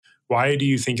Why do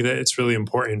you think that it's really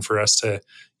important for us to,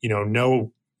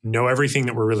 know everything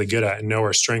that we're really good at and know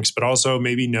our strengths, but also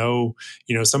maybe know,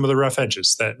 some of the rough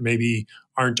edges that maybe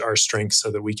aren't our strengths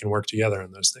so that we can work together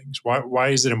on those things? Why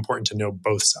is it important to know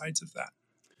both sides of that?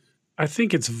 I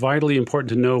think it's vitally important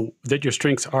to know that your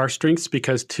strengths are strengths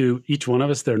because to each one of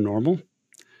us, they're normal.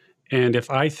 And if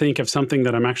I think of something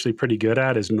that I'm actually pretty good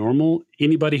at as normal,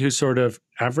 anybody who's sort of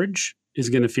average is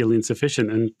going to feel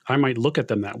insufficient. And I might look at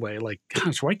them that way, like,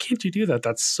 gosh, why can't you do that?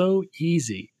 That's so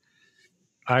easy.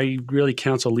 I really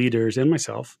counsel leaders and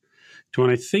myself to, when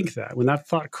I think that, when that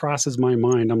thought crosses my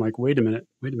mind, I'm like, wait a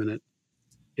minute.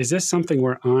 Is this something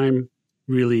where I'm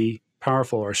really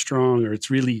powerful or strong, or it's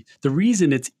really, the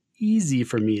reason it's easy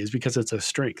for me is because it's a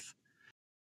strength.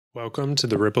 Welcome to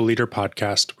the Ripple Leader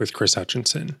Podcast with Chris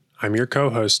Hutchinson. I'm your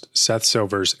co-host, Seth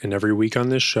Silvers, and every week on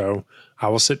this show, I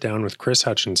will sit down with Chris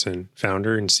Hutchinson,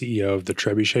 founder and CEO of the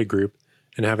Trebuchet Group,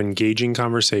 and have engaging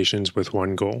conversations with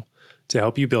one goal: to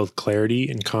help you build clarity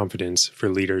and confidence for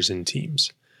leaders and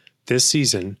teams. This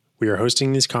season, we are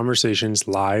hosting these conversations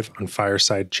live on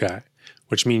Fireside Chat,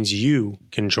 which means you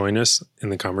can join us in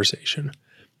the conversation.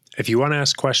 If you want to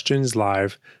ask questions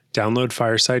live, download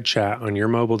Fireside Chat on your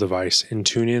mobile device and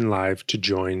tune in live to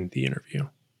join the interview.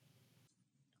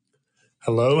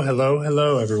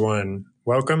 Hello, everyone.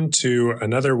 Welcome to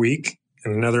another week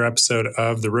and another episode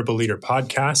of the Ripple Leader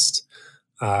Podcast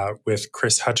with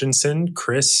Chris Hutchinson.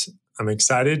 Chris, I'm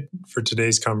excited for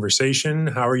today's conversation.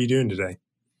 How are you doing today?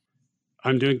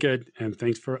 I'm doing good, and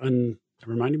thanks for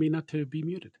reminding me not to be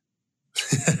muted.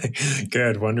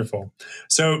 Good, wonderful.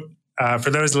 So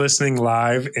for those listening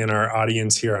live in our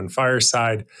audience here on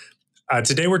Fireside,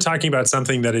 today we're talking about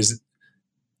something that is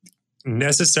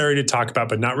necessary to talk about,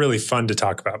 but not really fun to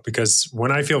talk about, because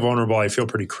when I feel vulnerable, I feel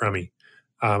pretty crummy.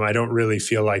 I don't really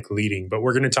feel like leading, but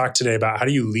we're going to talk today about how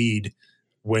do you lead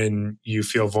when you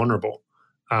feel vulnerable,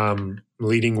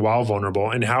 leading while vulnerable,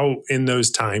 and how in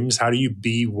those times, how do you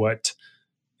be what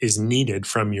is needed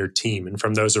from your team and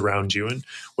from those around you? And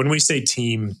when we say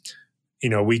team,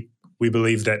 we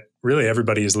believe that really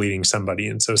everybody is leading somebody.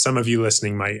 And so some of you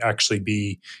listening might actually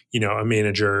be, a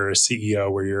manager or a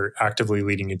CEO where you're actively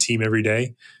leading a team every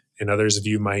day. And others of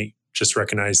you might just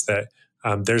recognize that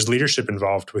there's leadership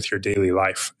involved with your daily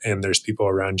life. And there's people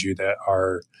around you that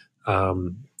are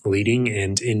leading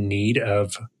and in need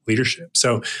of leadership.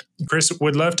 So Chris,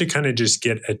 would love to kind of just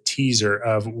get a teaser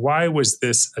of why was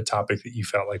this a topic that you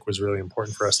felt like was really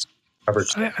important for us to cover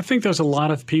today? I think there's a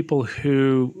lot of people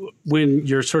who, when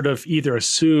you're sort of either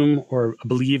assume or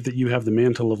believe that you have the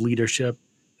mantle of leadership,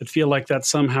 that feel like that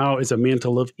somehow is a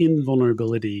mantle of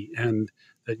invulnerability and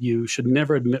that you should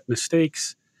never admit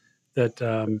mistakes, that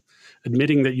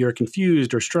admitting that you're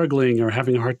confused or struggling or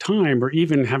having a hard time or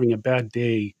even having a bad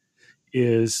day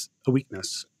is a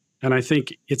weakness. And I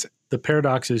think the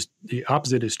paradox is the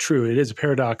opposite is true. It is a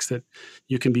paradox that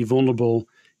you can be vulnerable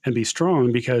and be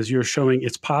strong because you're showing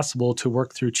it's possible to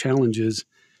work through challenges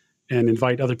and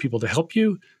invite other people to help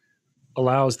you,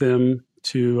 allows them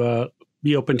to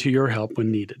be open to your help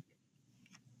when needed.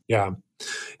 Yeah,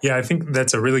 I think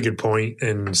that's a really good point.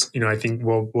 And, I think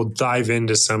we'll dive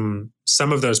into some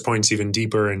of those points even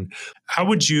deeper. And how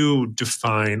would you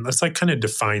define, let's kind of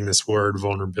define this word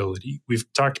vulnerability. We've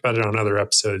talked about it on other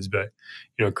episodes, but,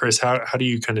 Chris, how do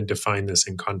you kind of define this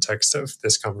in context of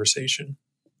this conversation?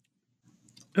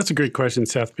 That's a great question,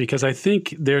 Seth, because I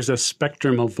think there's a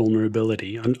spectrum of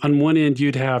vulnerability. On one end,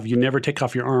 you never take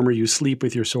off your armor, you sleep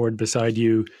with your sword beside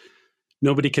you.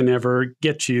 Nobody can ever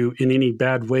get you in any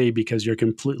bad way because you're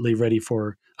completely ready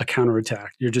for a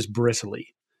counterattack. You're just bristly.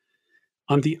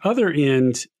 On the other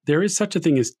end, there is such a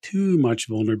thing as too much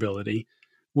vulnerability,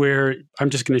 where I'm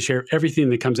just going to share everything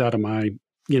that comes out of my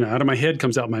head,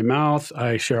 comes out my mouth.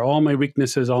 I share all my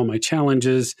weaknesses, all my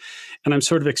challenges, and I'm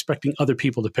sort of expecting other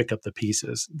people to pick up the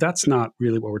pieces. That's not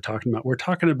really what we're talking about. We're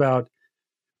talking about,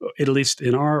 at least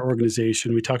in our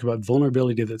organization, we talk about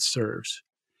vulnerability that serves,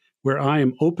 where I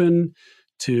am open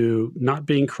to not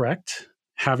being correct,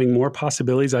 having more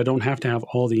possibilities. I don't have to have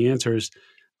all the answers.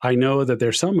 I know that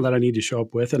there's some that I need to show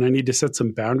up with, and I need to set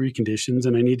some boundary conditions,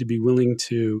 and I need to be willing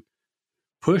to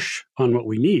push on what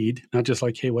we need, not just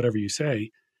like, hey, whatever you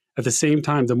say. At the same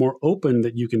time, the more open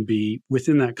that you can be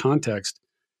within that context,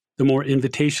 the more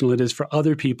invitational it is for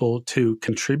other people to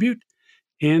contribute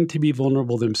and to be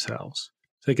vulnerable themselves.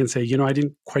 So they can say, I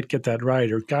didn't quite get that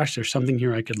right, or gosh, there's something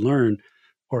here I could learn,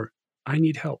 or I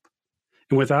need help.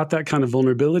 And without that kind of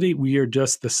vulnerability, we are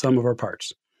just the sum of our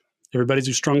parts. Everybody's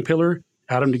a strong pillar,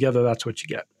 add them together, that's what you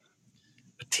get.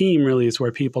 A team really is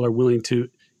where people are willing to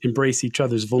embrace each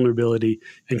other's vulnerability,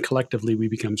 and collectively we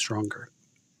become stronger.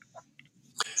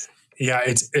 Yeah,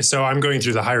 it's so I'm going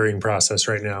through the hiring process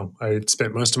right now. I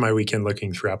spent most of my weekend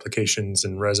looking through applications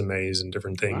and resumes and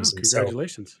different Wow, things. And so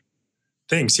congratulations.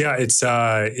 thanks. Yeah,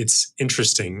 it's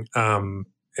interesting. And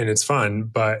it's fun,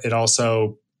 but it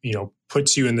also,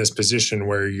 puts you in this position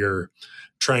where you're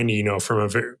trying to,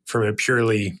 from a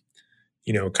purely,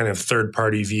 kind of third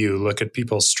party view, look at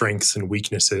people's strengths and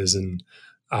weaknesses. And,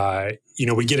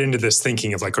 we get into this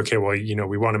thinking of like, okay, well,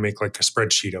 we want to make like a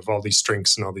spreadsheet of all these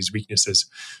strengths and all these weaknesses.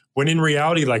 When in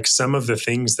reality, like some of the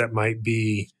things that might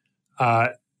be,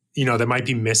 that might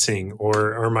be missing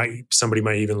or somebody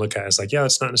might even look at as like, yeah,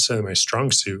 that's not necessarily my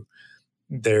strong suit.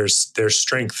 There's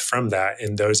strength from that.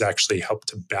 And those actually help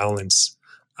to balance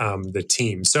the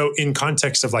team. So in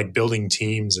context of like building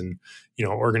teams and,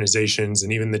 organizations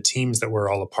and even the teams that we're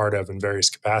all a part of in various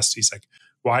capacities, like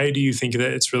why do you think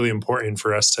that it's really important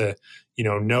for us to,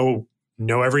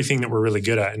 know everything that we're really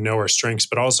good at and know our strengths,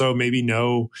 but also maybe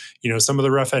know, some of the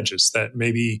rough edges that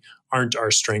maybe aren't our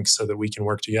strengths so that we can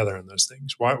work together on those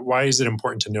things? Why is it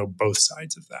important to know both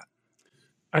sides of that?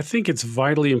 I think it's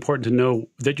vitally important to know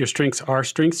that your strengths are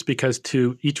strengths because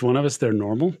to each one of us, they're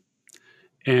normal.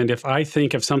 And if I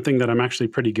think of something that I'm actually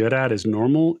pretty good at as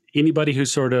normal, anybody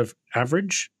who's sort of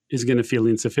average is going to feel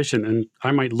insufficient. And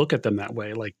I might look at them that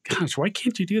way, like, gosh, why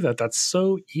can't you do that? That's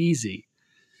so easy.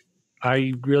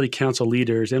 I really counsel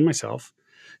leaders and myself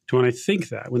to when I think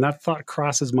that, when that thought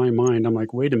crosses my mind, I'm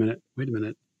like, wait a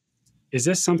minute. Is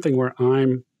this something where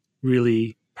I'm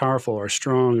really powerful or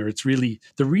strong, or it's really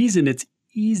the reason it's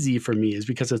easy for me is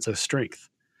because it's a strength.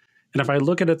 And if I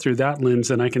look at it through that lens,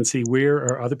 then I can see where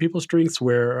are other people's strengths,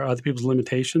 where are other people's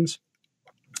limitations.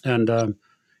 And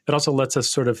it also lets us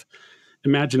sort of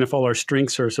imagine if all our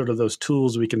strengths are sort of those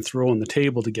tools we can throw on the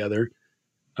table together.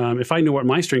 If I know what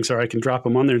my strengths are, I can drop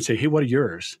them on there and say, hey, what are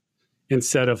yours?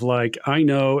 Instead of like, I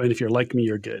know, and if you're like me,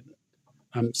 you're good.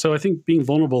 So I think being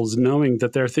vulnerable is knowing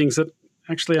that there are things that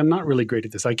actually I'm not really great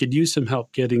at this. I could use some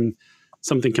help getting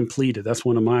something completed. That's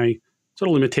one of my sort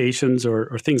of limitations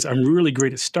or things I'm really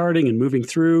great at starting and moving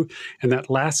through. And that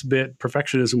last bit,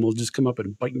 perfectionism, will just come up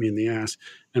and bite me in the ass.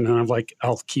 And then I'm like,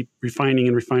 I'll keep refining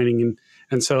and refining.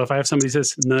 And so if I have somebody who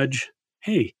says, nudge,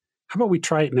 hey, how about we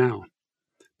try it now?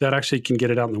 That actually can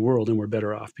get it out in the world and we're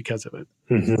better off because of it.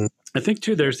 Mm-hmm. I think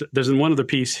too, there's one other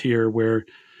piece here where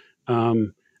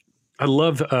I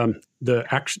love the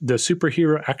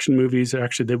superhero action movies. Are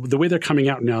actually the way they're coming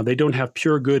out now. They don't have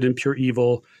pure good and pure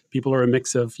evil. People are a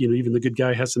mix of, even the good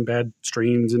guy has some bad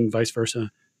strains and vice versa.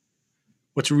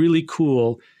 What's really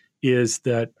cool is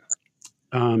that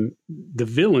the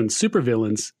villains,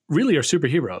 supervillains, really are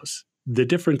superheroes. The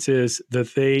difference is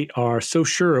that they are so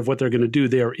sure of what they're going to do,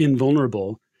 they are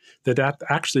invulnerable, that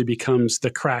actually becomes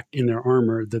the crack in their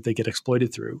armor that they get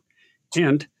exploited through.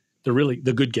 And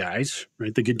the good guys,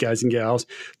 right? The good guys and gals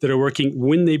that are working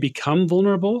when they become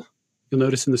vulnerable. You'll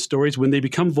notice in the stories when they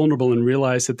become vulnerable and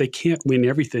realize that they can't win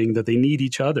everything, that they need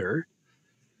each other,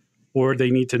 or they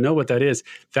need to know what that is.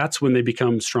 That's when they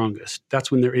become strongest.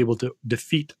 That's when they're able to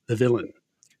defeat the villain.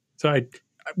 So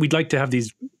we'd like to have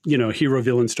these, hero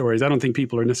villain stories. I don't think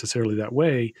people are necessarily that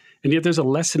way. And yet there's a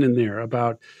lesson in there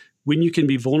about when you can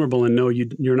be vulnerable and know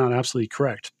you're not absolutely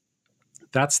correct.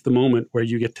 That's the moment where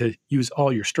you get to use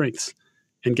all your strengths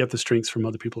and get the strengths from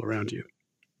other people around you.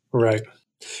 Right.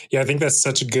 Yeah, I think that's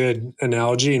such a good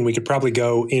analogy. And we could probably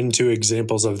go into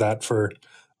examples of that for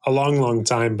a long, long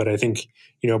time. But I think,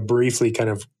 briefly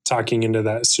kind of talking into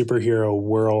that superhero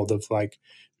world of like,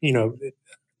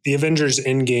 the Avengers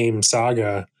Endgame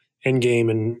saga, Endgame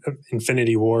and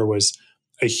Infinity War was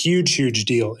a huge, huge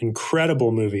deal.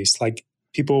 Incredible movies. Like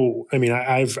people, I mean,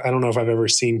 I don't know if I've ever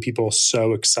seen people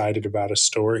so excited about a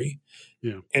story.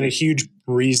 Yeah. And a huge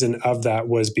reason of that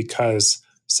was because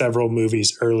several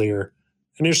movies earlier,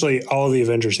 initially all of the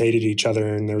Avengers hated each other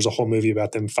and there was a whole movie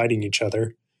about them fighting each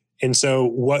other. And so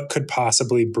what could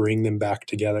possibly bring them back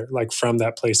together? Like from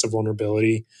that place of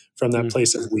vulnerability, from that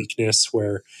place of weakness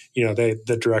where,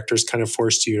 the directors kind of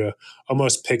forced you to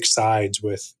almost pick sides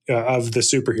with of the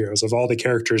superheroes, of all the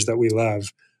characters that we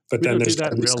love. But we then don't there's do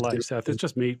that in real life, Seth. It's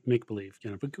just make believe.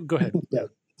 But go ahead.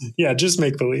 Yeah, just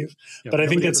make believe. Yeah, but I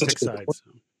think that's such a sides.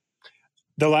 So.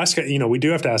 The last, we do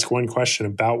have to ask one question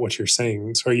about what you're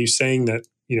saying. So are you saying that,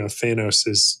 Thanos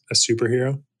is a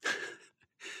superhero?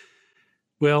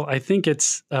 Well, I think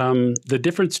it's the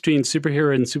difference between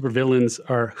superhero and supervillains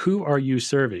are who are you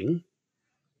serving?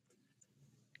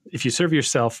 If you serve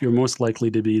yourself, you're most likely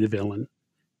to be the villain.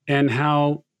 And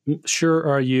how sure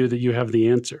are you that you have the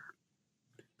answer?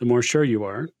 The more sure you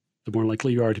are, the more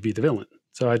likely you are to be the villain.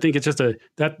 So I think it's just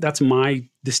that's my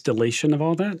distillation of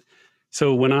all that.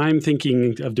 So when I'm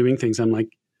thinking of doing things, I'm like,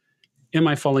 am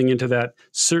I falling into that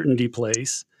certainty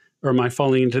place Or am I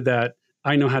falling into that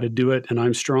I know how to do it and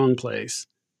I'm strong place?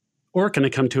 Or can I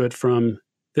come to it from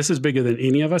this is bigger than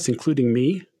any of us, including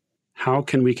me? How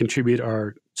can we contribute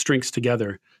our strengths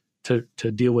together to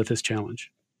deal with this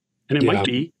challenge? And it might Yeah.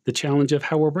 be the challenge of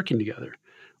how we're working together.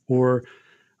 Or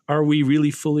are we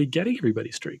really fully getting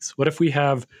everybody's strengths? What if we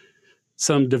have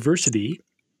some diversity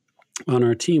on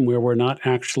our team where we're not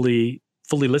actually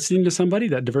fully listening to somebody?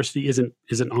 That diversity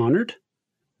isn't honored.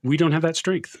 We don't have that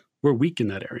strength. We're weak in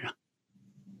that area.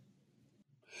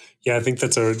 Yeah, I think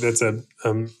that's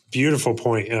a beautiful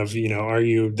point of, are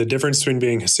you the difference between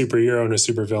being a superhero and a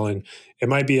supervillain? It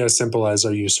might be as simple as,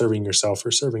 are you serving yourself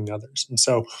or serving others? And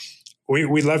so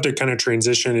we'd love to kind of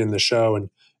transition in the show and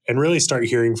really start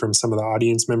hearing from some of the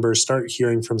audience members, start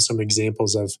hearing from some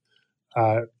examples of,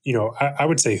 I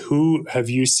would say, who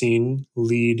have you seen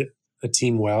lead a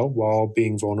team well while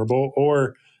being vulnerable?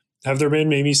 Or have there been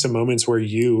maybe some moments where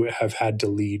you have had to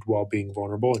lead while being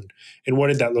vulnerable? And what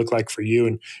did that look like for you?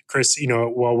 And Chris,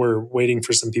 while we're waiting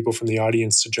for some people from the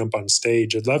audience to jump on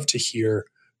stage, I'd love to hear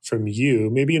from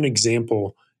you, maybe an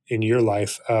example in your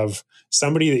life of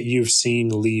somebody that you've seen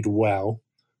lead well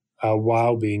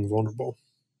while being vulnerable.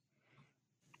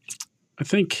 I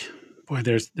think, boy,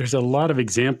 there's a lot of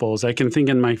examples. I can think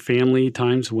in my family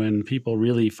times when people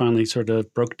really finally sort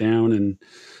of broke down, and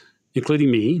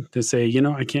including me, to say,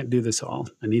 I can't do this all.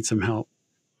 I need some help.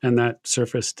 And that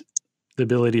surfaced the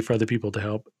ability for other people to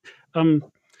help.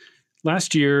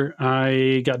 Last year,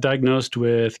 I got diagnosed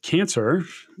with cancer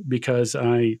because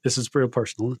this is real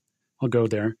personal. I'll go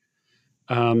there.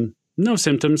 No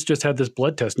symptoms, just had this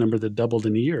blood test number that doubled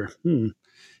in a year.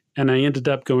 And I ended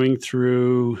up going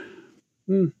through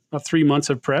about 3 months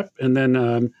of prep and then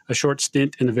a short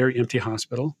stint in a very empty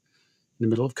hospital in the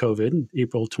middle of COVID,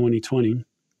 April 2020,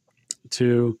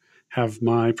 to have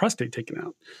my prostate taken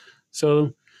out.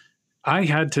 So I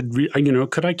had to,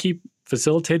 could I keep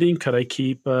facilitating? Could I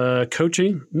keep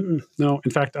coaching? No.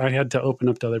 In fact, I had to open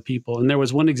up to other people. And there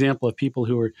was one example of people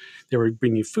they were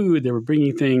bringing food, they were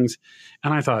bringing things.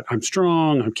 And I thought, I'm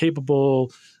strong, I'm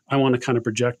capable. I want to kind of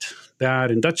project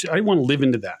that. And I want to live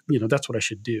into that. That's what I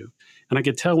should do. And I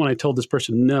could tell when I told this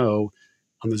person no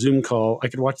on the Zoom call, I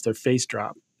could watch their face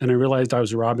drop. And I realized I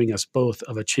was robbing us both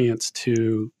of a chance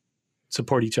to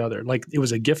support each other. Like it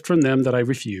was a gift from them that I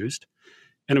refused.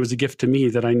 And it was a gift to me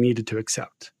that I needed to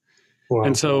accept. Wow.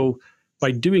 And so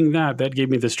by doing that gave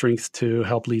me the strength to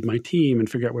help lead my team and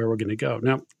figure out where we're going to go.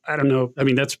 Now, I don't know. I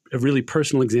mean, that's a really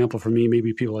personal example for me.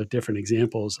 Maybe people have different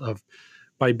examples of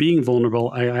by being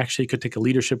vulnerable, I actually could take a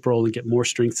leadership role and get more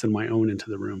strengths than my own into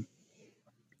the room.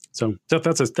 So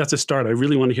that's a start. I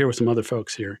really want to hear with some other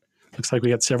folks here. Looks like we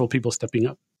got several people stepping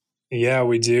up. Yeah,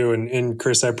 we do. And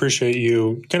Chris, I appreciate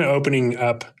you kind of opening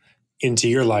up into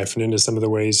your life and into some of the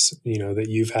ways, that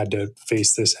you've had to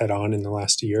face this head on in the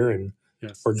last year. And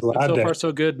yes, we're glad so far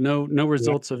so good. No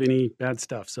results of any bad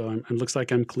stuff. So it looks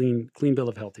like I'm clean bill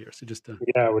of health here. So just to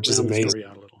which is amazing. The story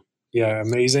out a little. Yeah,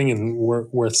 amazing and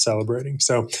worth celebrating.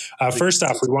 So first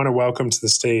off, we want to welcome to the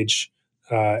stage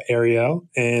Ariel.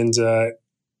 And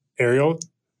Ariel,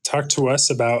 talk to us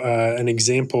about an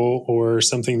example or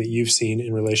something that you've seen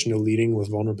in relation to leading with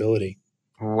vulnerability.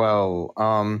 Well,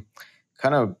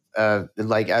 kind of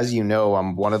like, as you know,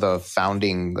 I'm one of the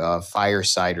founding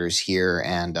firesiders here.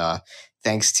 And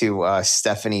thanks to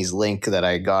Stephanie's link that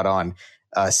I got on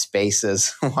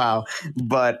Spaces. Wow.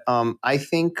 But I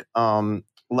think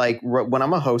when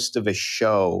I'm a host of a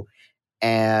show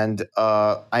and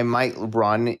I might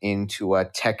run into a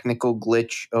technical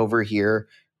glitch over here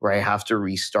where I have to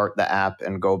restart the app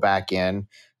and go back in.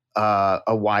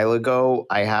 A while ago,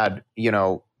 I had,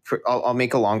 I'll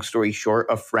make a long story short,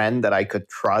 a friend that I could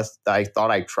trust, that I thought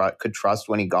I could trust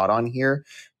when he got on here,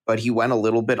 but he went a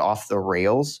little bit off the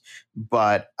rails.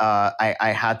 But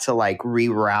I had to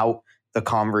reroute the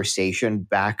conversation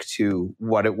back to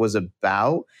what it was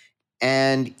about.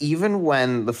 And even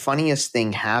when the funniest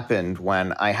thing happened,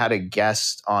 when I had a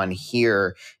guest on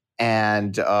here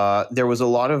and there was a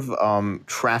lot of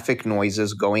traffic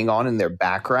noises going on in their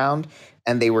background,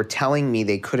 and they were telling me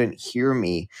they couldn't hear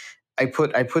me, I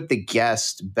put the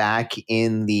guest back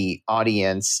in the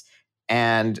audience.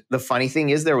 And the funny thing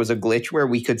is, there was a glitch where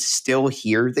we could still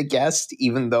hear the guest,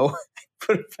 even though I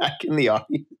put it back in the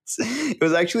audience. It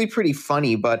was actually pretty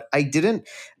funny, but I didn't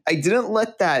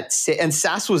let that say. And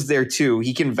Sass was there too.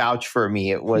 He can vouch for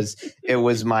me. It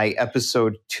was my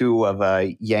episode 2 of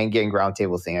a Yang Gang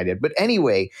Roundtable thing I did. But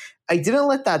anyway, I didn't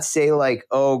let that say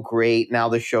oh great, now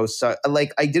the show sucks.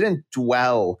 I didn't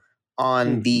dwell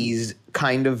on these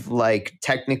kind of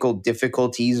technical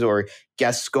difficulties or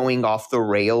guests going off the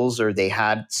rails or they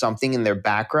had something in their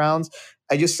backgrounds.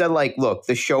 I just said, like, look,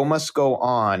 the show must go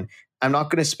on. I'm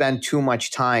not going to spend too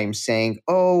much time saying,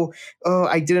 oh,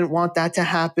 I didn't want that to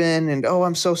happen. And, oh,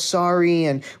 I'm so sorry.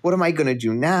 And what am I going to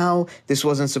do now? This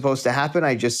wasn't supposed to happen.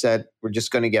 I just said, we're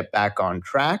just going to get back on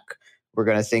track. We're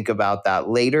going to think about that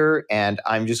later. And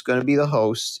I'm just going to be the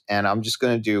host. And I'm just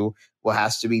going to do what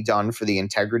has to be done for the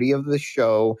integrity of the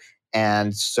show.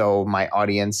 And so my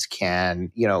audience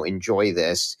can, enjoy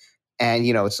this. And,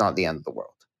 it's not the end of the world.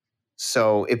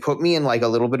 So it put me in like a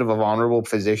little bit of a vulnerable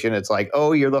position. It's like,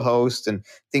 oh, you're the host and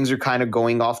things are kind of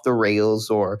going off the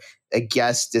rails, or a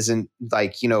guest isn't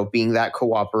like, being that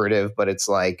cooperative, but it's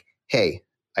like, hey,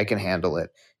 I can handle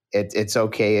it. It's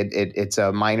okay. It's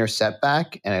a minor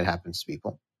setback and it happens to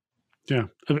people. Yeah.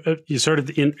 You sort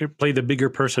of play the bigger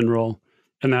person role,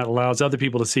 and that allows other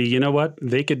people to see, you know what,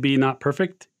 they could be not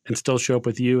perfect and still show up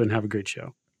with you and have a great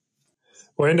show.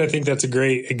 Well, and I think that's a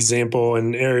great example.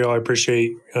 And Ariel, I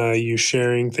appreciate you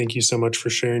sharing. Thank you so much for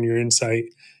sharing your insight.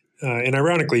 And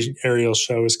ironically, Ariel's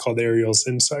show is called Ariel's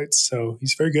Insights. So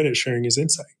he's very good at sharing his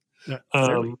insight.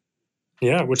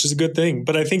 Yeah, which is a good thing.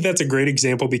 But I think that's a great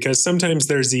example because sometimes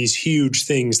there's these huge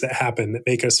things that happen that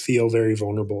make us feel very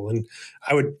vulnerable. And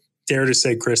I would dare to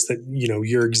say, Chris, that,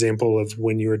 your example of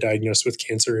when you were diagnosed with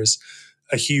cancer is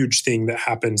a huge thing that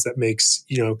happens that makes,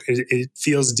 it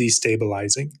feels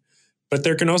destabilizing. But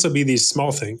there can also be these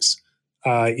small things,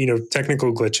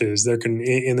 technical glitches. There can,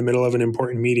 in the middle of an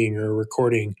important meeting or a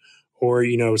recording, or,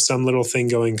 some little thing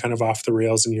going kind of off the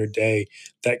rails in your day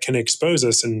that can expose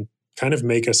us and kind of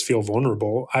make us feel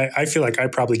vulnerable. I feel like I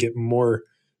probably get more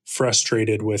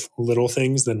frustrated with little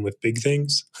things than with big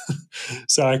things.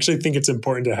 So I actually think it's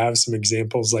important to have some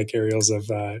examples like Ariel's of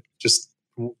just,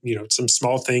 some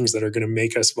small things that are going to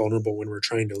make us vulnerable when we're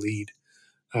trying to lead.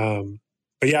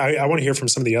 But yeah, I want to hear from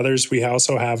some of the others. I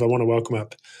want to welcome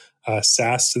up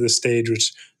Sass to the stage,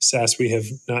 which, Sass, we have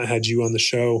not had you on the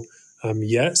show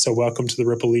yet. So welcome to the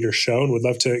Ripple Leader Show, and would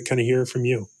love to kind of hear from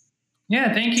you.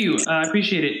 Yeah, thank you. I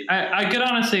appreciate it. I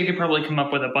could probably come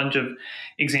up with a bunch of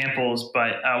examples,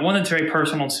 but one that's very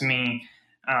personal to me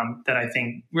that I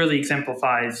think really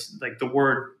exemplifies like the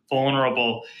word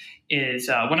vulnerable is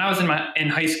when I was in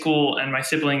high school and my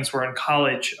siblings were in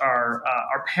college, our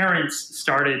parents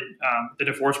started the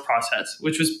divorce process,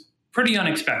 which was pretty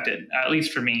unexpected, at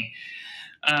least for me.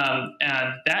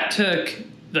 And that took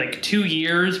like 2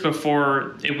 years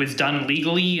before it was done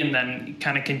legally, and then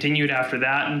kind of continued after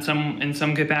that in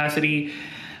some capacity.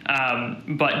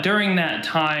 But during that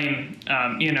time,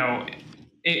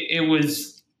 it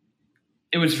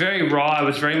was very raw. I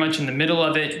was very much in the middle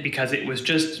of it because it was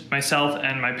just myself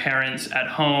and my parents at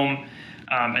home.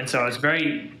 And so I was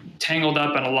very tangled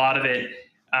up in a lot of it.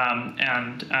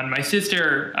 And my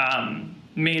sister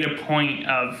made a point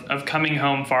of coming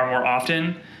home far more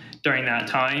often during that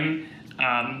time.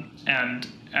 And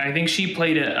I think she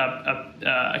played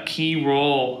a key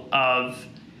role of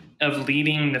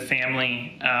leading the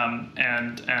family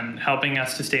and helping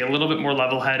us to stay a little bit more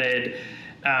level-headed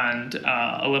and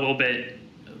a little bit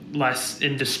less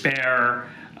in despair,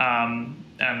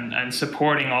 and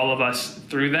supporting all of us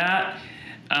through that.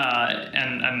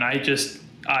 And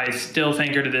I still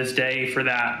thank her to this day for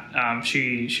that.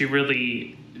 She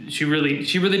really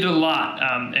did a lot.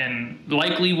 And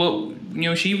likely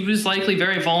she was likely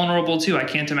very vulnerable too. I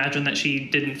can't imagine that she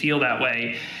didn't feel that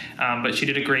way. But she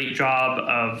did a great job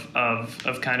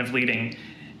of kind of leading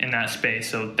in that space.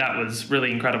 So that was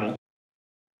really incredible.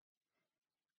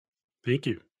 Thank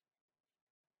you.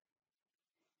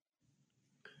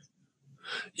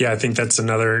 Yeah, I think that's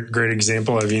another great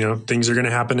example of, things are going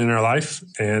to happen in our life,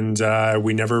 and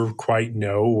we never quite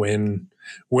know when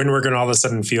we're going to all of a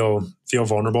sudden feel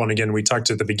vulnerable. And again, we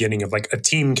talked at the beginning of like a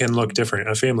team can look different.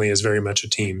 A family is very much a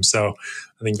team. So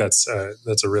I think that's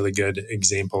a really good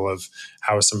example of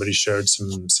how somebody showed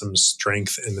some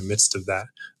strength in the midst of that.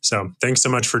 So thanks so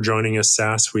much for joining us,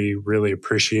 Sass. We really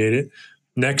appreciate it.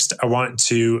 Next, I want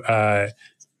to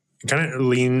kind of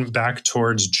lean back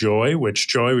towards Joy, which,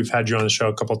 Joy, we've had you on the show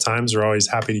a couple of times. We're always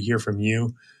happy to hear from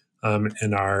you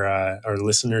and our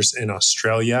listeners in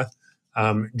Australia.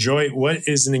 Joy, what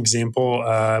is an example,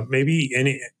 maybe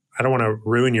I don't want to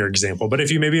ruin your example, but if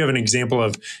you maybe have an example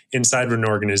of inside an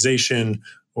organization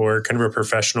or kind of a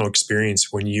professional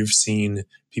experience when you've seen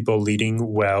people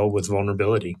leading well with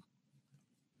vulnerability.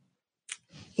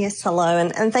 Yes, hello,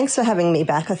 and thanks for having me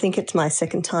back. I think it's my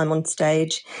second time on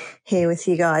stage here with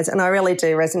you guys, and I really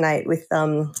do resonate with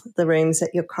the rooms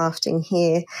that you're crafting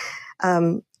here.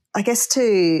 I guess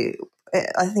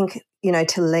I think,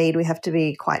 to lead, we have to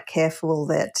be quite careful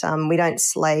that we don't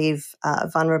slave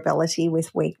vulnerability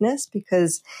with weakness,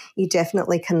 because you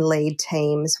definitely can lead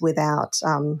teams without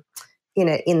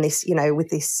in this, with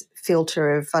this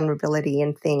filter of vulnerability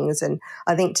and things. And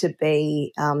I think to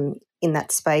be in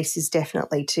that space is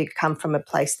definitely to come from a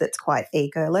place that's quite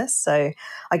egoless. So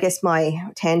I guess my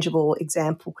tangible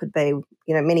example could be,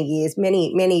 many years,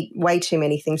 way too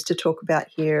many things to talk about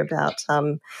here about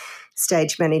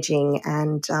stage managing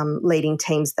and leading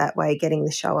teams that way, getting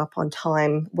the show up on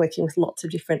time, working with lots of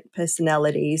different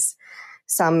personalities,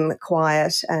 some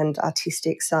quiet and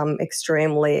artistic, some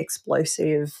extremely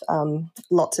explosive,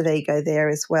 lots of ego there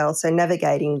as well. So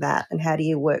navigating that and how do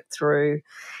you work through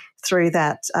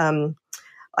that.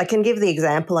 I can give the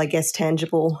example, I guess,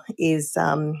 tangible is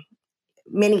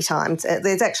many times,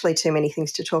 there's actually too many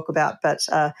things to talk about, but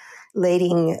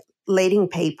leading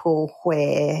people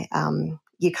where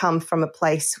you come from a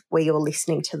place where you're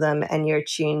listening to them and you're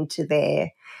attuned to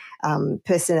their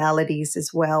personalities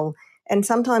as well. And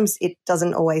sometimes it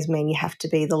doesn't always mean you have to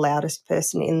be the loudest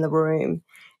person in the room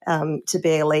to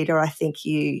be a leader. I think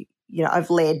I've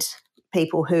led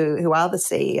people who are the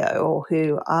CEO or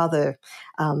who are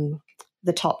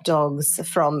the top dogs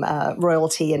from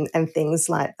royalty and things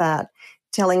like that,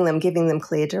 telling them, giving them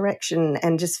clear direction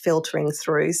and just filtering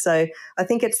through. So I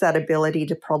think it's that ability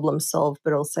to problem solve,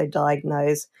 but also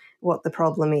diagnose what the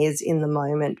problem is in the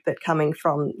moment, but coming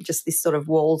from just this sort of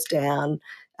walls down,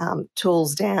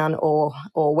 tools down or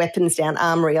weapons down,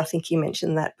 armory. I think you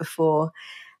mentioned that before.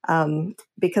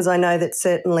 Because I know that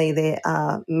certainly there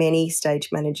are many stage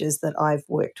managers that I've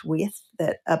worked with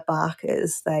that are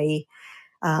barkers. They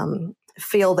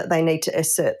feel that they need to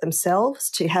assert themselves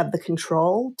to have the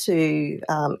control to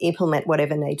implement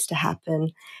whatever needs to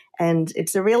happen. And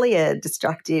it's really a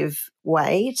destructive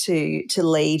way to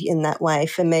lead in that way.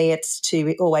 For me, it's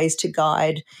always to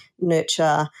guide,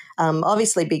 nurture,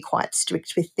 obviously be quite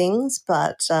strict with things,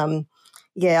 but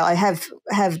I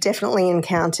have definitely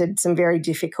encountered some very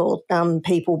difficult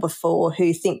people before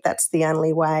who think that's the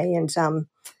only way. And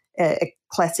a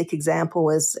classic example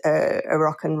was a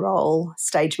rock and roll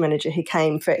stage manager who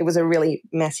came for, it was a really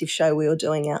massive show we were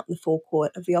doing out in the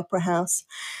forecourt of the Opera House.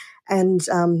 And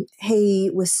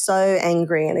he was so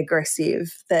angry and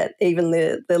aggressive that even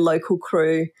the local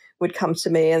crew would come to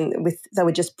me and they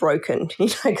were just broken,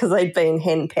 because they'd been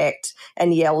henpecked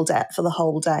and yelled at for the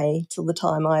whole day till the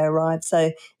time I arrived.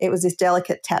 So it was this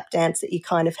delicate tap dance that you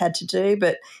kind of had to do.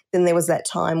 But then there was that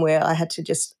time where I had to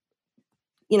just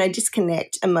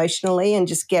disconnect emotionally and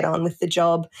just get on with the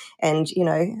job and,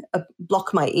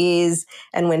 block my ears.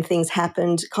 And when things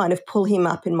happened, kind of pull him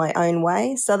up in my own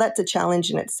way. So that's a challenge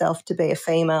in itself to be a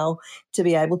female, to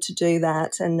be able to do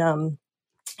that. And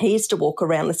he used to walk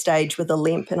around the stage with a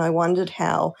limp, and I wondered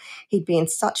how he'd be in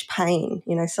such pain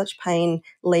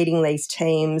leading these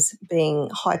teams, being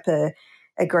hyper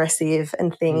aggressive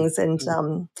and things. And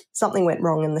something went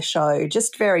wrong in the show,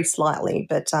 just very slightly,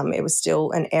 but it was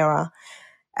still an error.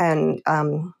 And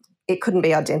it couldn't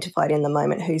be identified in the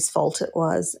moment whose fault it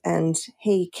was. And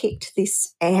he kicked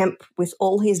this amp with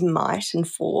all his might and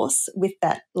force with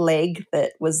that leg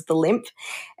that was the limp.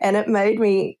 And it made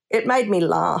me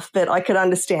laugh, but I could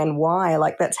understand why.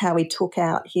 Like, that's how he took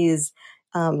out his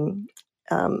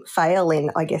fail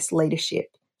in, I guess,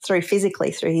 leadership through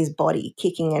his body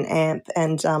kicking an amp,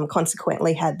 and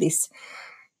consequently had this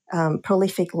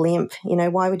prolific limp.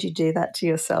 Why would you do that to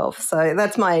yourself? So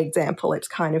that's my example. It's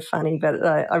kind of funny, but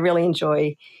I really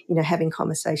enjoy, having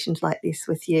conversations like this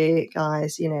with you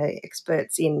guys,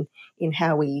 experts in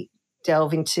how we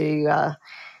delve into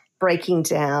breaking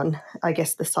down, I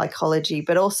guess, the psychology,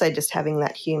 but also just having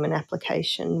that human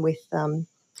application with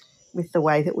the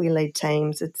way that we lead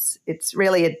teams. It's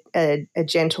really a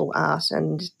gentle art,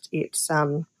 and it's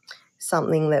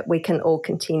something that we can all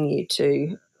continue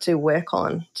to work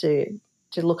on to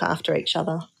look after each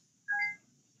other.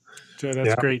 So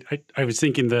that's great. I was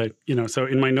thinking that, so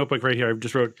in my notebook right here, I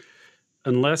just wrote,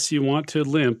 unless you want to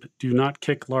limp, do not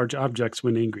kick large objects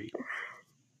when angry.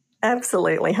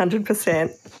 Absolutely,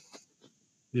 100%.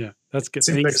 Yeah, that's good.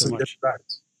 Thanks so much.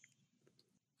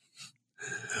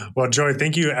 Well, Joy,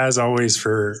 thank you as always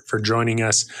for joining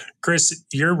us. Chris,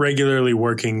 you're regularly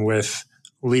working with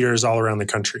leaders all around the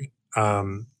country.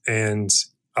 And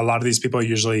a lot of these people are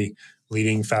usually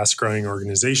leading fast-growing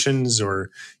organizations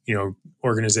or,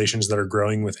 organizations that are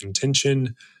growing with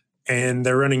intention, and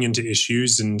they're running into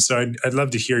issues. And so I'd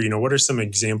love to hear, what are some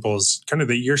examples kind of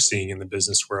that you're seeing in the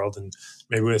business world, and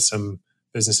maybe with some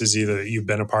businesses either that you've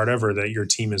been a part of or that your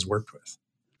team has worked with?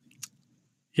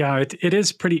 Yeah, it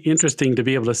is pretty interesting to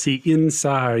be able to see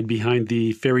inside behind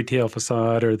the fairy tale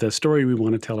facade or the story we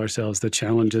want to tell ourselves, the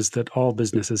challenges that all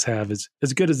businesses have,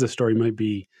 as good as the story might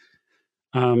be.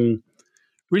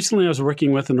 Recently, I was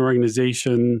working with an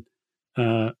organization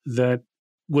that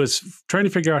was trying to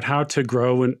figure out how to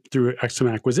grow through some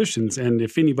acquisitions. And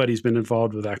if anybody's been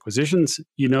involved with acquisitions,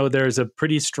 there's a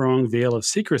pretty strong veil of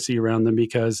secrecy around them,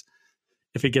 because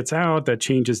if it gets out, that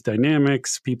changes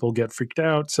dynamics. People get freaked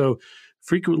out. So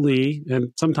frequently,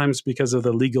 and sometimes because of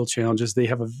the legal challenges, they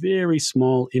have a very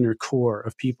small inner core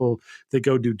of people that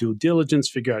go do due diligence,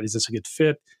 figure out, is this a good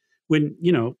fit? When,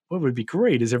 what would be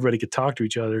great is everybody could talk to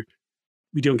each other.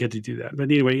 We don't get to do that.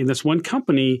 But anyway, in this one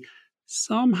company,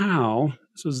 somehow,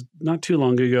 this was not too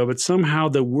long ago, but somehow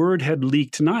the word had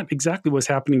leaked, not exactly what's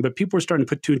happening, but people were starting to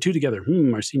put two and two together.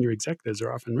 Our senior executives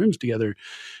are off in rooms together.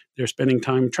 They're spending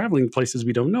time traveling places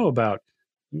we don't know about.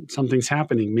 Something's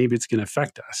happening. Maybe it's going to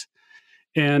affect us.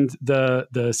 And the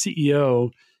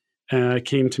CEO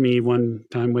came to me one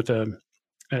time with a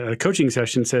coaching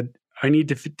session, said, I need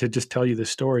to just tell you this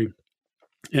story.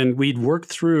 And we'd worked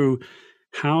through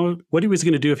what he was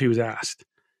going to do if he was asked.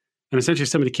 And essentially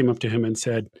somebody came up to him and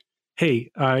said,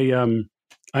 hey, I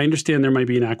understand there might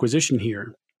be an acquisition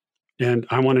here, and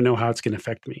I want to know how it's going to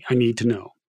affect me. I need to know.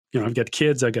 I've got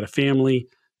kids, I've got a family.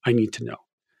 I need to know.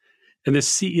 And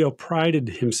this CEO prided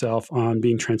himself on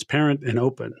being transparent and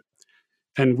open.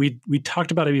 And we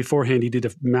talked about it beforehand. He did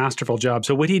a masterful job.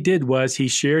 So what he did was he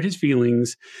shared his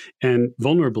feelings and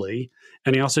vulnerably,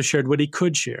 and he also shared what he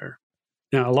could share.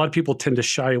 Now, a lot of people tend to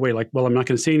shy away, like, well, I'm not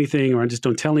going to say anything, or I just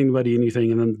don't tell anybody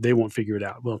anything, and then they won't figure it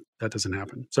out. Well, that doesn't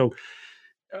happen. So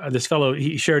this fellow,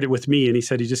 he shared it with me, and he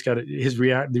said he just got it.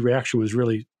 The reaction was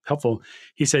really helpful.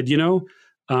 He said,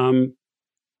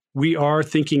 we are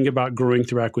thinking about growing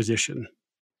through acquisition,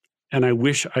 and I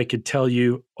wish I could tell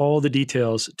you all the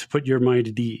details to put your mind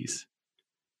at ease.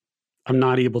 I'm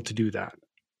not able to do that.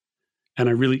 And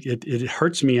it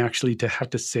hurts me actually to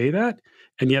have to say that.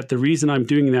 And yet the reason I'm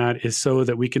doing that is so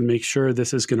that we can make sure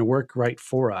this is going to work right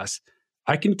for us.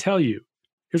 I can tell you,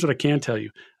 here's what I can tell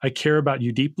you. I care about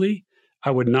you deeply. I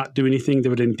would not do anything that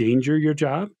would endanger your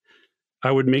job.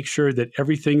 I would make sure that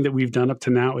everything that we've done up to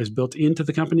now is built into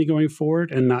the company going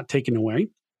forward and not taken away.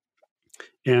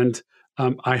 And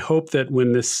I hope that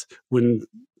when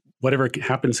whatever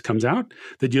happens comes out,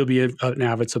 that you'll be an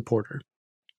avid supporter.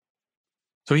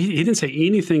 So he didn't say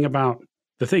anything about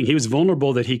the thing. He was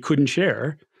vulnerable that he couldn't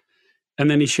share. And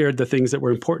then he shared the things that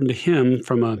were important to him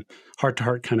from a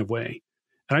heart-to-heart kind of way.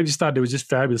 And I just thought it was just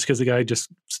fabulous because the guy just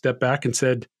stepped back and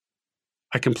said,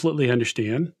 I completely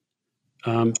understand.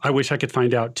 I wish I could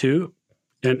find out too,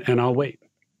 and I'll wait.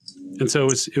 And so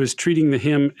it was treating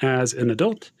him as an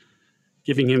adult,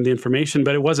 giving him the information,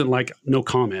 but it wasn't like no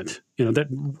comment. That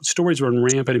stories were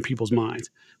rampant in people's minds,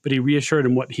 but he reassured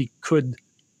him what he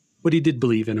did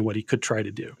believe in and what he could try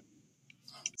to do.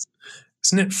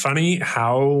 Isn't it funny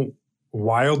how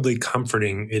wildly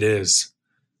comforting it is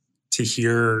to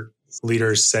hear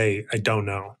leaders say, I don't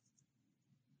know?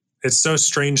 It's so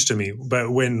strange to me.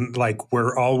 But when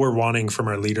we're wanting from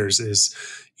our leaders is,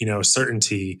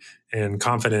 certainty and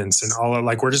confidence and all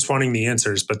we're just wanting the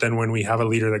answers. But then when we have a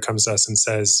leader that comes to us and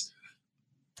says,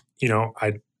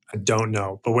 I don't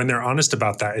know. But when they're honest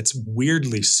about that, it's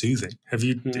weirdly soothing. Have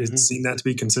you seen that to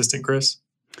be consistent, Chris?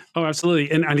 Oh,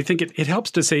 absolutely. And I think it helps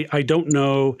to say, I don't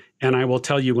know, and I will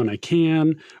tell you when I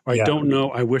can, or I don't know,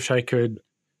 I wish I could,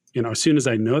 as soon as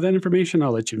I know that information,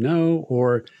 I'll let you know,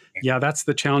 or that's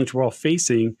the challenge we're all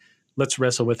facing. Let's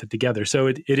wrestle with it together. So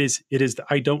it is the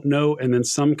I don't know, and then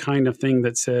some kind of thing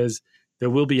that says there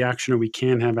will be action or we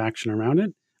can have action around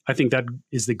it. I think that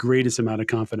is the greatest amount of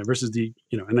confidence versus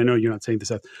and I know you're not saying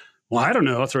this, well, I don't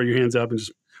know, I'll throw your hands up and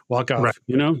just walk off. Right.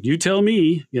 You tell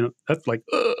me, that's like,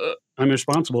 I'm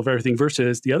responsible for everything,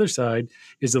 versus the other side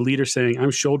is the leader saying,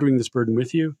 I'm shouldering this burden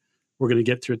with you. We're going to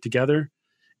get through it together,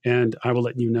 and I will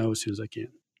let you know as soon as I can.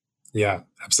 Yeah,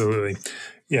 absolutely.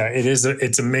 Yeah, it is.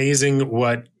 It's amazing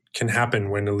what can happen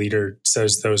when a leader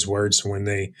says those words, when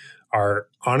they are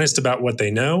honest about what they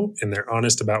know and they're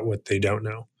honest about what they don't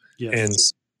know. Yes.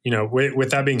 And,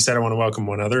 with that being said, I want to welcome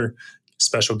one other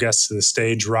special guest to the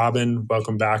stage. Robin,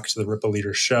 welcome back to the Ripple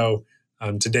Leader Show.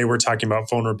 Today we're talking about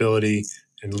vulnerability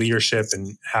and leadership,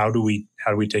 and how do we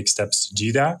take steps to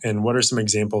do that, and what are some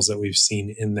examples that we've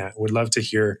seen in that. Would love to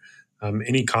hear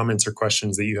any comments or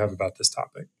questions that you have about this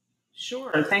topic.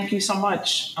 Sure. Thank you so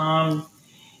much. I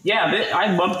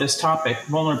love this topic,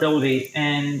 vulnerability.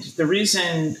 And the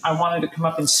reason I wanted to come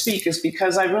up and speak is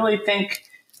because I really think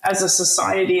as a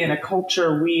society and a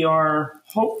culture, we are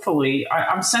hopefully,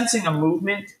 I'm sensing a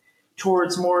movement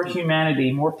towards more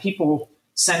humanity, more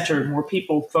people-centered, more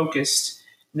people-focused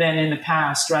than in the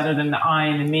past, rather than the I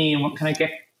and the me and what can I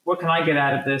get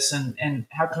out of this, and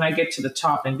how can I get to the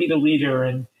top and be the leader.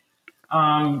 And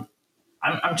I'm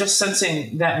just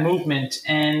sensing that movement.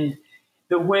 And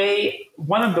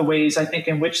one of the ways I think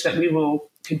in which that we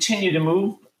will continue to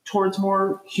move towards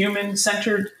more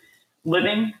human-centered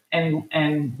living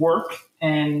and work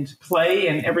and play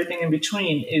and everything in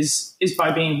between is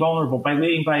by being vulnerable, by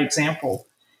leading by example.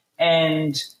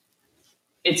 And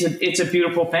it's a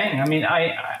beautiful thing. I mean,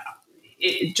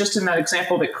 just in that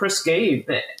example that Chris gave,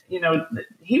 that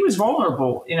he was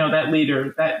vulnerable. That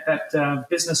leader, that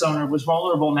business owner was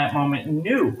vulnerable in that moment and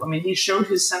knew. I mean, he showed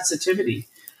his sensitivity,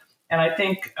 and I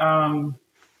think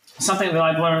something that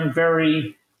I've learned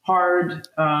very hard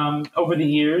over the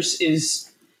years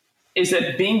is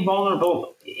that being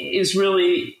vulnerable is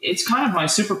really, it's kind of my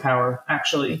superpower,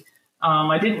 actually.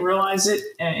 I didn't realize it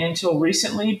until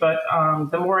recently, but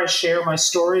the more I share my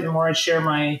story, the more I share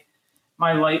my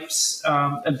life's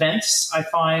events, I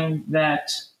find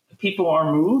that people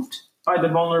are moved by the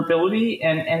vulnerability.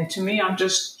 And to me, I'm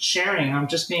just sharing, I'm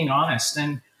just being honest.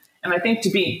 And I think to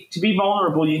be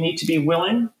vulnerable, you need to be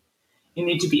willing, you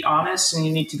need to be honest, and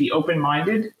you need to be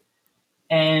open-minded.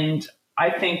 And I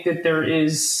think that there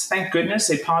is, thank goodness,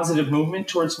 a positive movement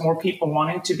towards more people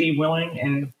wanting to be willing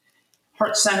and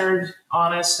heart-centered,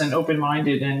 honest, and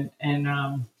open-minded.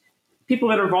 And people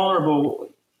that are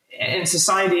vulnerable and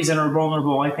societies that are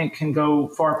vulnerable, I think, can go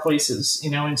far places.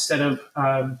 Instead of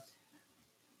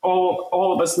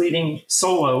all of us leading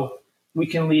solo, we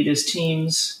can lead as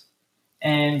teams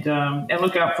and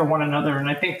look out for one another. And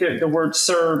I think that the word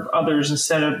 "serve others"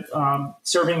 instead of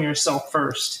serving yourself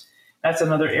first, that's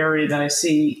another area that I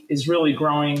see is really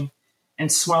growing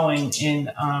and swelling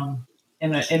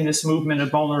in this movement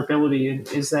of vulnerability,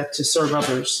 is that to serve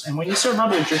others. And when you serve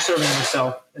others, you're serving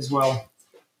yourself as well.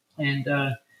 And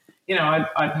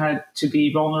I've had to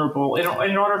be vulnerable in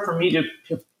order for me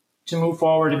to move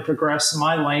forward and progress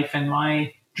my life and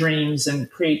my dreams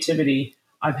and creativity.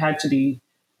 I've had to be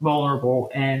vulnerable,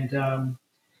 and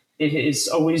it has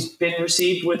always been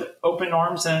received with open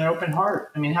arms and an open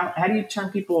heart. I mean, how do you turn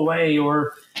people away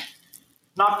or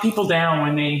knock people down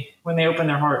when they open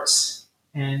their hearts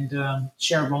and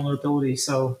share vulnerability?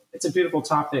 So it's a beautiful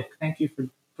topic. Thank you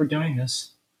for doing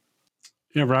this.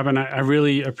 Yeah, Robin, I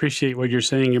really appreciate what you're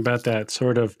saying about that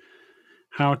sort of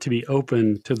how to be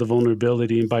open to the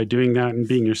vulnerability. And by doing that and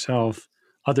being yourself,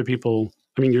 other people,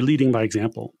 I mean, you're leading by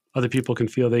example. Other people can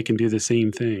feel they can do the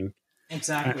same thing.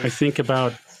 Exactly. I think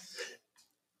about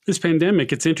this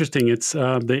pandemic. It's interesting. It's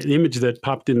the image that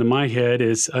popped into my head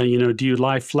is, do you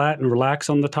lie flat and relax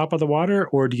on the top of the water,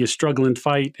 or do you struggle and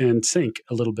fight and sink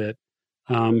a little bit?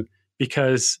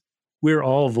 Because we're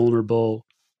all vulnerable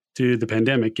to the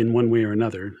pandemic in one way or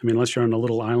another. I mean, unless you're on a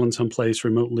little island someplace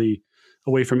remotely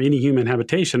away from any human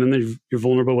habitation, and then you're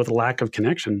vulnerable with a lack of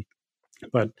connection.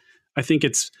 But I think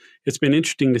it's been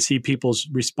interesting to see people's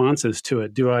responses to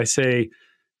it. Do I say,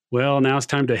 well, now it's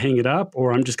time to hang it up,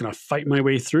 or I'm just going to fight my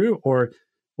way through, or,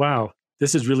 wow,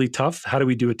 this is really tough. How do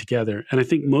we do it together? And I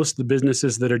think most of the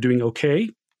businesses that are doing okay,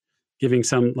 giving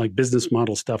some like business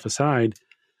model stuff aside,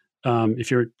 if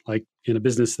you're like in a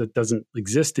business that doesn't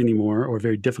exist anymore or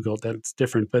very difficult, that's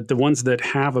different. But the ones that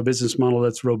have a business model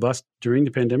that's robust during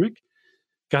the pandemic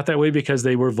got that way because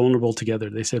they were vulnerable together.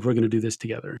 They said, we're going to do this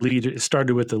together. It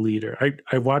started with the leader.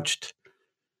 I watched,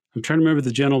 I'm trying to remember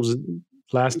the gentleman's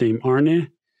last name,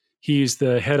 Arne. He's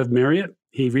the head of Marriott.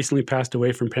 He recently passed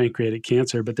away from pancreatic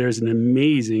cancer, but there's an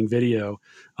amazing video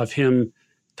of him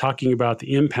talking about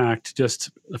the impact just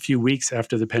a few weeks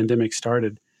after the pandemic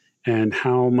started, and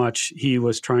how much he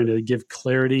was trying to give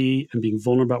clarity and being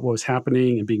vulnerable about what was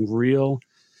happening and being real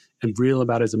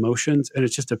about his emotions. And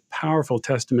it's just a powerful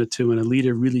testament to when a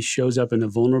leader really shows up in a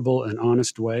vulnerable and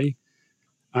honest way.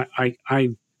 I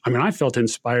mean, I felt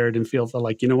inspired and felt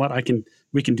like, you know what,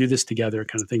 we can do this together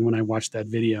kind of thing when I watched that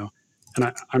video.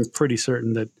 And I'm pretty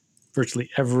certain that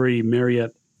virtually every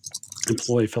Marriott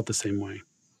employee felt the same way.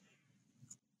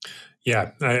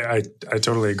 Yeah, I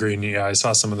totally agree. And yeah, I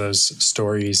saw some of those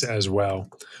stories as well.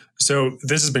 So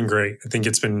this has been great. I think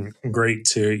it's been great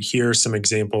to hear some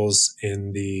examples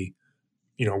in the,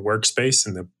 workspace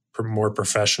and the more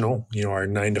professional, our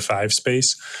 9-to-5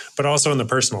 space, but also in the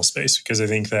personal space, because I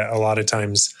think that a lot of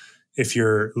times if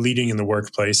you're leading in the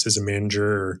workplace as a manager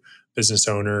or business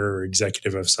owner or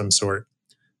executive of some sort,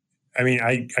 I mean,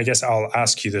 I guess I'll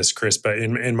ask you this, Chris, but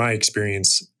in my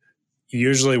experience,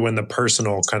 usually when the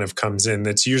personal kind of comes in,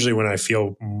 that's usually when I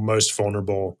feel most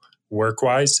vulnerable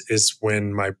work-wise, is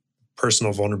when my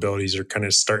personal vulnerabilities are kind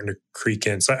of starting to creak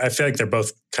in. So I feel like they're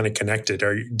both kind of connected.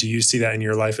 Do you see that in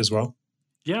your life as well?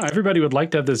 Yeah, everybody would like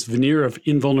to have this veneer of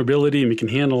invulnerability and we can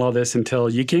handle all this until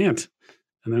you can't.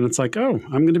 And then it's like, oh,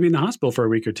 I'm going to be in the hospital for a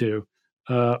week or two.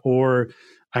 Or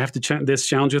I have to this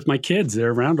challenge with my kids. They're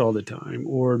around all the time.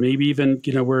 Or maybe even,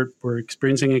 we're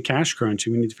experiencing a cash crunch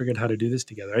and we need to figure out how to do this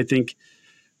together. I think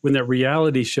when that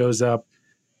reality shows up,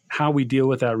 how we deal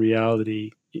with that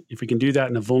reality, if we can do that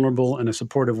in a vulnerable and a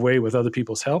supportive way with other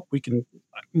people's help, we can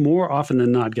more often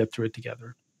than not get through it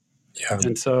together. Yeah.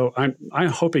 And so I'm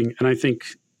hoping, and I think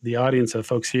the audience of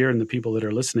folks here and the people that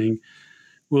are listening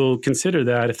will consider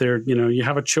that if they're, you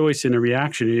have a choice in a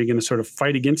reaction, are you going to sort of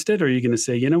fight against it? Or are you going to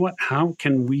say, you know what, how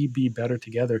can we be better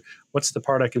together? What's the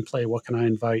part I can play? What can I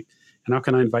invite? And how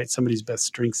can I invite somebody's best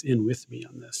strengths in with me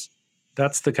on this?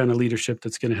 That's the kind of leadership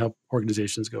that's going to help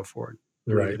organizations go forward.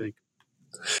 I really think.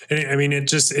 And I mean,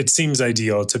 it seems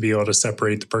ideal to be able to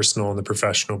separate the personal and the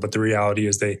professional, but the reality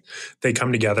is they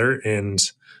come together, and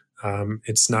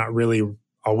it's not really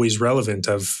always relevant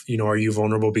of, are you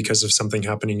vulnerable because of something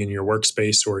happening in your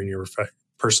workspace or in your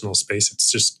personal space?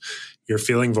 It's just, you're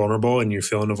feeling vulnerable and you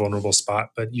feel in a vulnerable spot,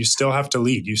 but you still have to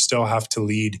lead. You still have to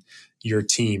lead your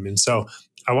team. And so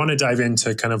I want to dive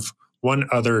into kind of one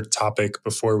other topic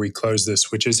before we close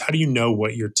this, which is, how do you know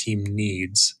what your team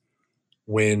needs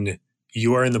when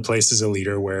you are in the place as a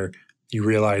leader where you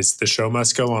realize the show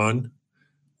must go on?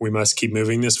 We must keep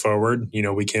moving this forward.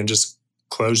 We can't just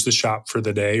close the shop for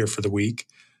the day or for the week.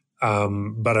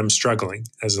 But I'm struggling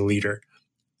as a leader.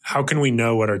 How can we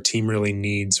know what our team really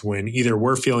needs when either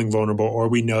we're feeling vulnerable or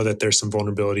we know that there's some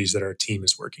vulnerabilities that our team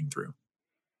is working through?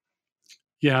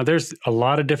 Yeah, there's a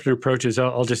lot of different approaches.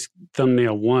 I'll just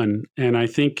thumbnail one. And I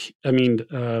think,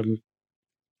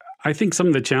 I think some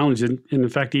of the challenges, and in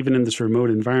fact, even in this remote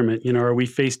environment, are we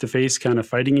face to face kind of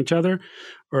fighting each other,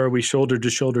 or are we shoulder to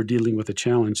shoulder dealing with a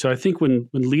challenge? So I think when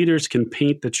leaders can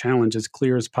paint the challenge as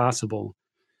clear as possible,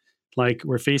 like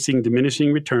we're facing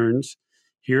diminishing returns,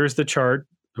 here's the chart.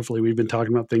 Hopefully we've been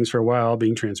talking about things for a while,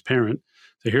 being transparent.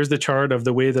 So here's the chart of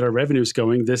the way that our revenue is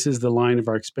going. This is the line of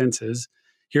our expenses.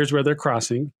 Here's where they're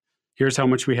crossing. Here's how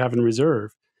much we have in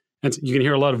reserve. And you can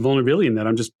hear a lot of vulnerability in that.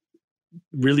 I'm just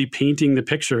really painting the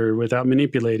picture without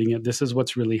manipulating it. This is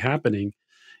what's really happening.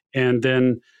 And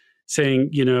then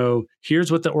saying,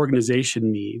 here's what the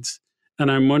organization needs.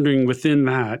 And I'm wondering within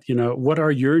that, what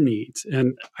are your needs?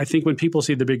 And I think when people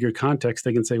see the bigger context,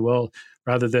 they can say, well,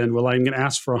 rather than, well, I'm going to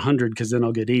ask for 100 because then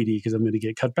I'll get 80 because I'm going to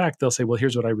get cut back. They'll say, well,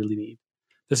 here's what I really need.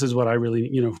 This is what I really,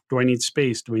 do I need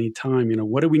space? Do I need time?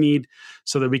 What do we need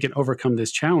so that we can overcome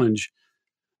this challenge?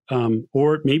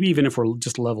 Or maybe even if we're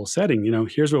just level setting,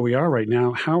 here's where we are right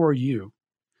now. How are you?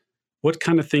 What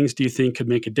kind of things do you think could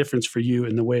make a difference for you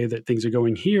in the way that things are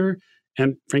going here?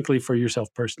 And frankly, for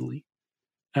yourself personally.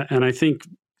 And I think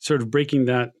sort of breaking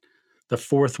the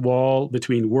fourth wall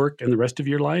between work and the rest of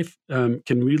your life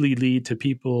can really lead to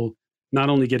people not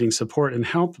only getting support and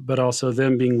help, but also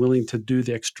them being willing to do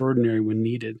the extraordinary when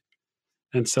needed.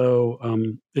 And so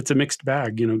it's a mixed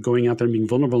bag, going out there and being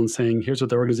vulnerable and saying, here's what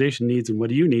the organization needs and what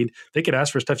do you need? They could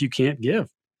ask for stuff you can't give.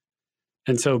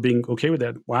 And so being okay with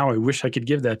that, wow, I wish I could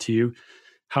give that to you.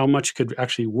 How much could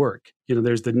actually work?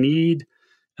 There's the need,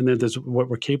 and then there's what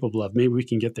we're capable of. Maybe we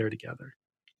can get there together.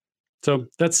 So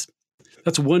that's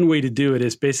one way to do it,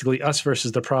 is basically us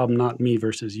versus the problem, not me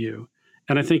versus you.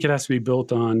 And I think it has to be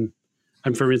built on,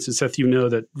 for instance, Seth,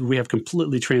 that we have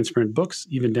completely transparent books,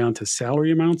 even down to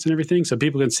salary amounts and everything. So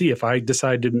people can see if I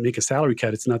decide to make a salary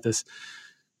cut, it's not this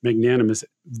magnanimous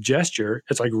gesture.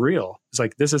 It's like real. It's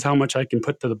like, this is how much I can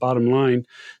put to the bottom line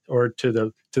or to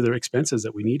the expenses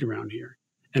that we need around here.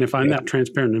 And if I'm not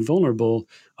transparent and vulnerable,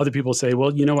 other people say,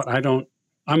 well, you know what,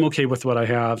 I'm okay with what I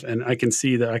have, and I can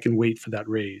see that I can wait for that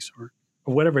raise or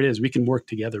whatever it is. We can work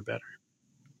together better.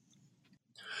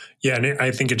 Yeah, and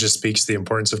I think it just speaks to the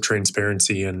importance of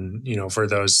transparency. And, for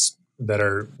those that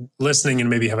are listening and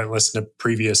maybe haven't listened to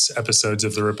previous episodes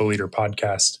of the Ripple Leader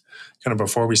podcast, kind of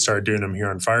before we started doing them here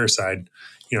on Fireside,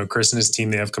 Chris and his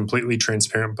team, they have completely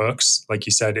transparent books. Like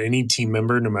you said, any team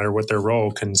member, no matter what their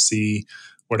role, can see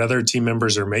what other team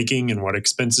members are making and what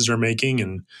expenses are making.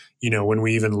 And, when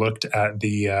we even looked at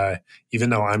even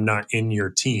though I'm not in your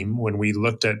team, when we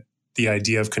looked at the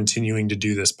idea of continuing to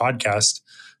do this podcast,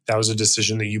 that was a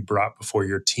decision that you brought before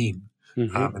your team.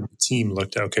 Mm-hmm. And the team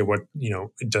looked at, okay,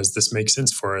 does this make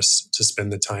sense for us to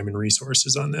spend the time and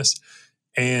resources on this?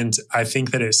 And I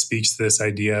think that it speaks to this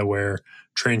idea where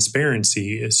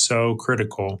transparency is so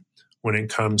critical when it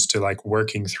comes to like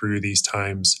working through these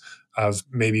times of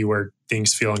maybe where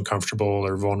things feel uncomfortable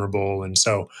or vulnerable. And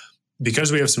so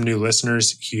because we have some new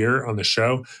listeners here on the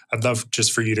show, I'd love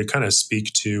just for you to kind of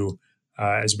speak to,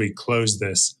 as we close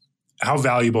this, how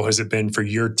valuable has it been for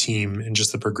your team and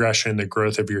just the progression, the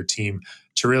growth of your team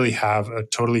to really have a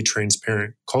totally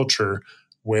transparent culture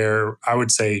where I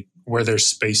would say where there's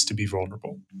space to be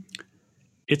vulnerable?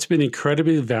 It's been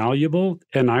incredibly valuable.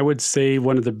 And I would say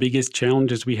one of the biggest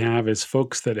challenges we have is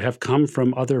folks that have come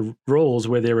from other roles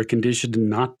where they were conditioned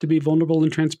not to be vulnerable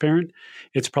and transparent.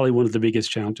 It's probably one of the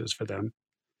biggest challenges for them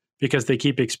because they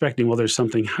keep expecting, well, there's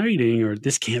something hiding or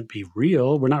this can't be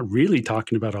real. We're not really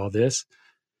talking about all this.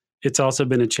 It's also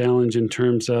been a challenge in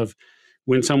terms of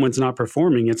when someone's not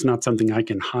performing, it's not something I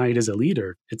can hide as a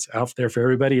leader. It's out there for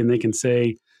everybody, and they can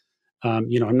say, I'm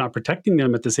not protecting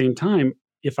them. At the same time,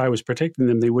 if I was protecting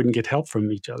them, they wouldn't get help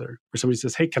from each other. Or somebody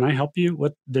says, hey, can I help you?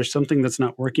 There's something that's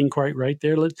not working quite right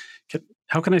there.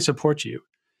 How can I support you?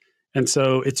 And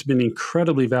so it's been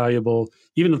incredibly valuable,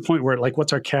 even to the point where, like,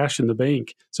 what's our cash in the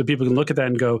bank? So people can look at that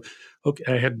and go, okay,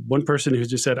 I had one person who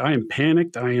just said, I am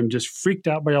panicked. I am just freaked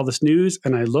out by all this news.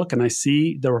 And I look and I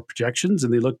see there were projections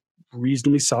and they look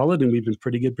reasonably solid. And we've been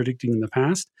pretty good predicting in the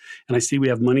past. And I see we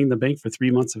have money in the bank for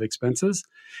 3 months of expenses.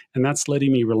 And that's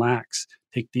letting me relax,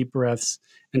 take deep breaths,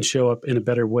 and show up in a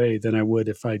better way than I would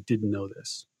if I didn't know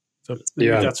this. So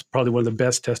that's probably one of the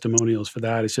best testimonials for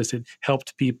that. It's just it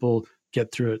helped people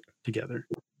get through it together.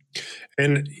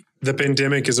 And the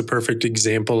pandemic is a perfect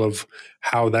example of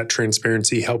how that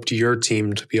transparency helped your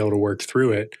team to be able to work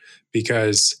through it,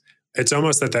 because it's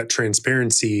almost that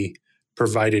transparency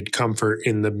provided comfort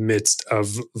in the midst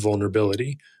of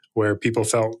vulnerability, where people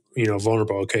felt,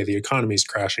 vulnerable. Okay, the economy's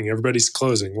crashing, everybody's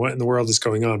closing. What in the world is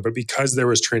going on? But because there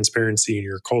was transparency in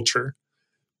your culture,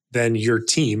 then your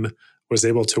team was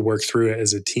able to work through it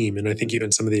as a team. And I think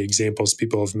even some of the examples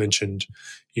people have mentioned,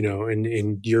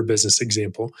 in your business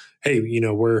example, hey,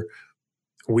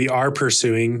 we are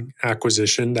pursuing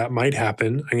acquisition that might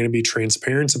happen. I'm going to be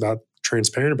transparent about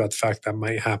the fact that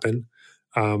might happen.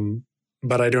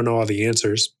 But I don't know all the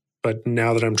answers. But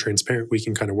now that I'm transparent, we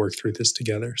can kind of work through this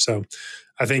together. So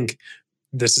I think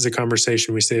this is a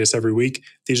conversation. We say this every week.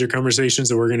 These are conversations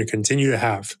that we're going to continue to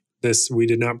have. We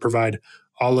did not provide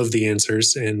all of the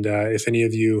answers. And if any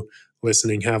of you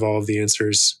listening have all of the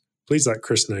answers, please let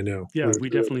Chris and I know. Yeah, we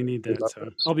definitely need that. So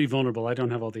I'll be vulnerable. I don't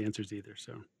have all the answers either.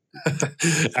 So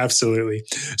absolutely.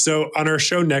 So on our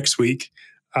show next week,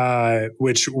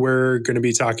 which we're going to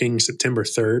be talking September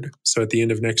 3rd. So at the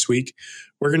end of next week,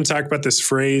 we're going to talk about this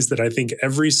phrase that I think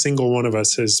every single one of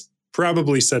us has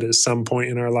probably said at some point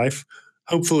in our life,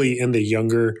 hopefully in the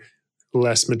younger,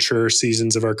 less mature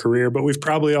seasons of our career, but we've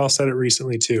probably all said it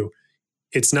recently too.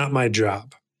 It's not my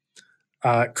job.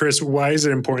 Chris, why is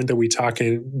it important that we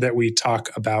talk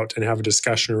about and have a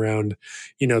discussion around,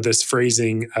 this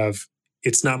phrasing of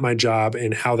 "it's not my job"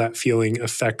 and how that feeling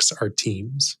affects our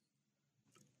teams?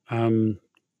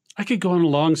 I could go on a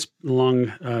long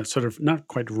sort of not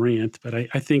quite rant, but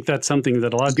I think that's something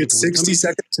that a lot of people. 60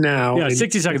 seconds now. Yeah,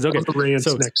 60 seconds. Okay.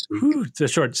 So next week.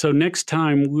 It's short. So next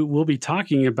time we'll be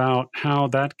talking about how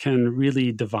that can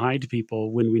really divide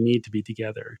people when we need to be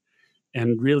together.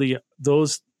 And really,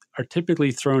 those are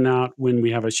typically thrown out when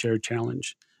we have a shared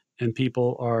challenge and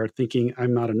people are thinking,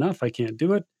 I'm not enough, I can't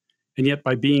do it. And yet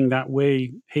by being that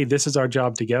way, hey, this is our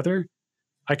job together,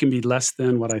 I can be less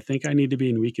than what I think I need to be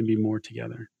and we can be more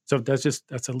together. So that's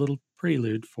a little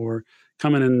prelude for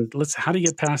coming and how do you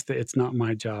get past the "it's not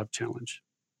my job" challenge?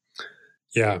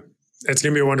 Yeah, it's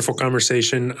going to be a wonderful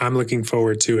conversation. I'm looking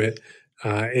forward to it.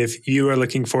 If you are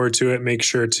looking forward to it, make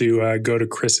sure to go to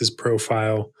Chris's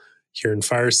profile here in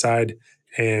Fireside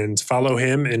and follow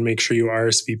him and make sure you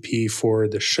RSVP for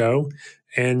the show.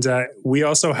 And we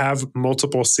also have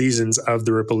multiple seasons of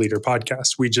the Ripple Leader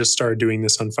podcast. We just started doing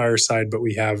this on Fireside, but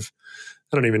we have,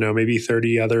 I don't even know, maybe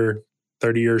 30 or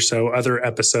so other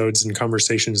episodes and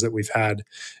conversations that we've had.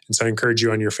 And so I encourage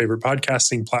you on your favorite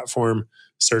podcasting platform,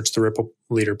 search the Ripple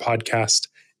Leader podcast.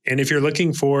 And if you're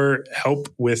looking for help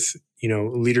with,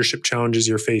 leadership challenges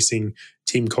you're facing,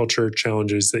 team culture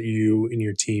challenges that you and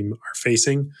your team are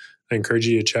facing, I encourage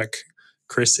you to check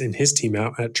Chris and his team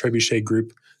out at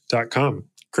trebuchetgroup.com.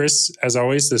 Chris, as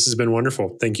always, this has been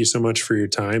wonderful. Thank you so much for your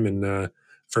time and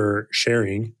for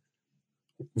sharing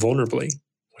vulnerably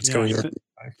what's going on.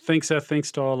 Thanks, Seth.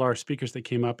 Thanks to all our speakers that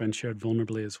came up and shared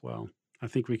vulnerably as well. I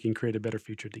think we can create a better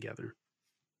future together.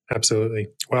 Absolutely.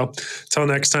 Well, till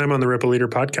next time on the Ripple Leader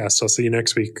podcast. I'll see you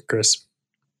next week, Chris.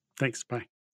 Thanks. Bye.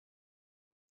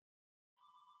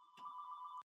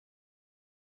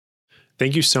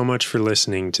 Thank you so much for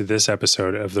listening to this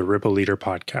episode of the Ripple Leader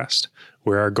podcast,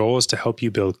 where our goal is to help you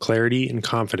build clarity and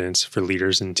confidence for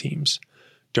leaders and teams.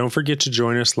 Don't forget to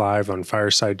join us live on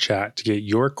Fireside Chat to get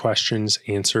your questions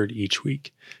answered each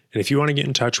week. And if you want to get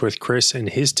in touch with Chris and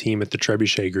his team at the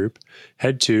Trebuchet Group,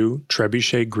 head to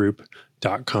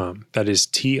trebuchetgroup.com. That is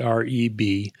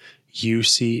TREBUCHET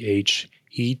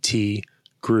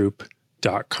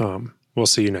group.com. We'll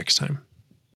see you next time.